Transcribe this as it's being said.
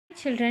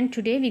Children,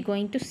 today we are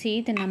going to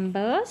see the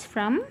numbers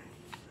from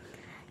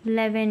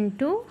 11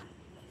 to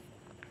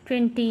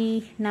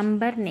 20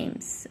 number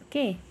names.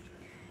 Okay,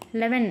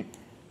 11.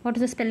 What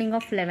is the spelling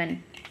of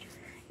 11?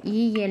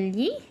 E-L-E-V-E-N.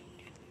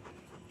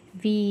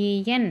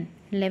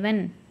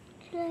 11.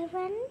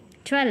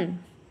 12.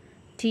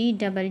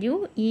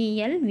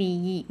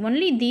 T-W-E-L-V-E.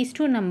 Only these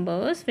two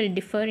numbers will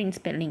differ in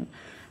spelling.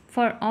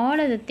 For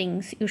all other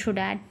things, you should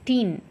add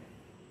teen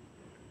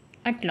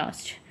at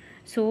last.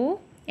 So,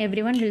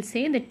 everyone will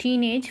say the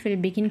teenage will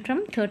begin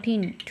from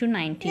 13 to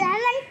 19.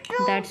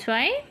 That's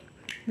why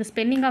the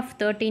spelling of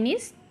 13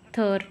 is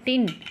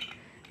 13.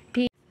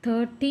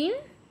 13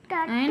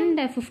 and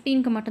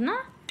 15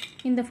 matana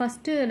in the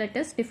first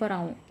letters differ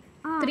avum.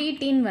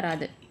 13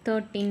 varadu,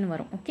 13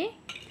 varum. Okay,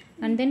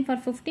 and then for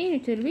 15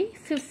 it will be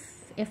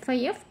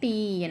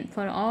F-I-F-T-E-N.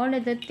 For all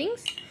other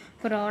things,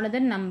 for all other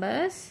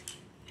numbers,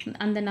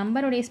 and the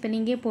number oda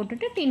spelling e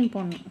potittu teen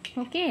ponnum.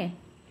 Okay,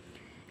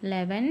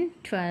 11,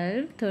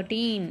 12,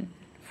 13,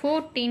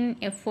 14,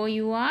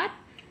 F-O-U-R-T-E-N,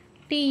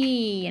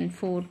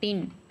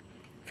 14,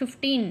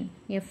 15,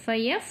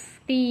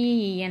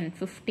 F-I-F-T-E-N,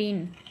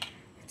 15,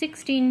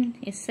 16,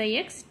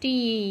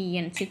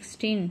 S-I-X-T-E-N,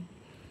 16,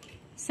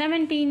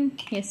 17,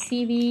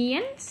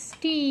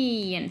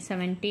 S-C-V-E-N-T-E-N,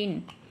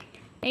 17,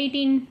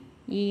 18,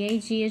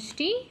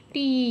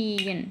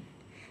 E-I-G-H-T-T-E-N,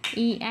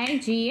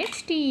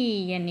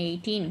 E-I-G-H-T-E-N,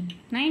 18,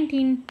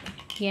 19,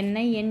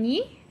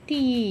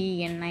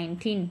 N-I-N-E-T-E-N,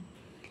 19,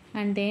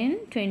 and then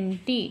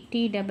 20,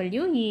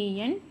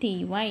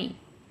 T-W-E-N-T-Y.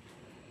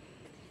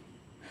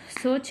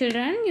 So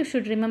children, you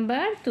should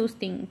remember two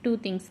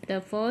things.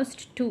 The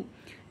first two,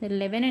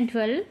 11 and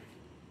 12,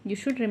 you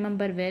should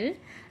remember well,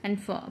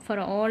 and for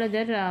all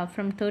other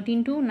from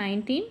 13 to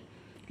 19,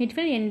 it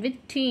will end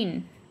with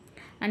teen.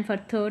 And for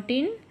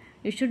 13,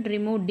 you should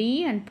remove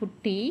D and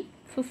put T.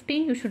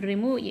 15, you should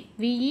remove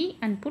V-E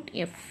and put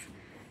F.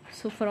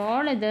 So for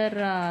all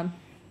other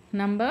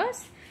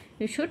numbers,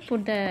 you should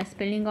put the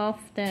spelling of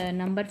the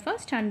number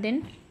first and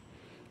then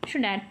you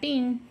should add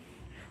teen.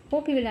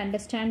 Hope you will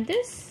understand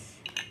this.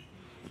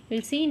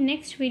 We'll see in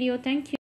next video. Thank you.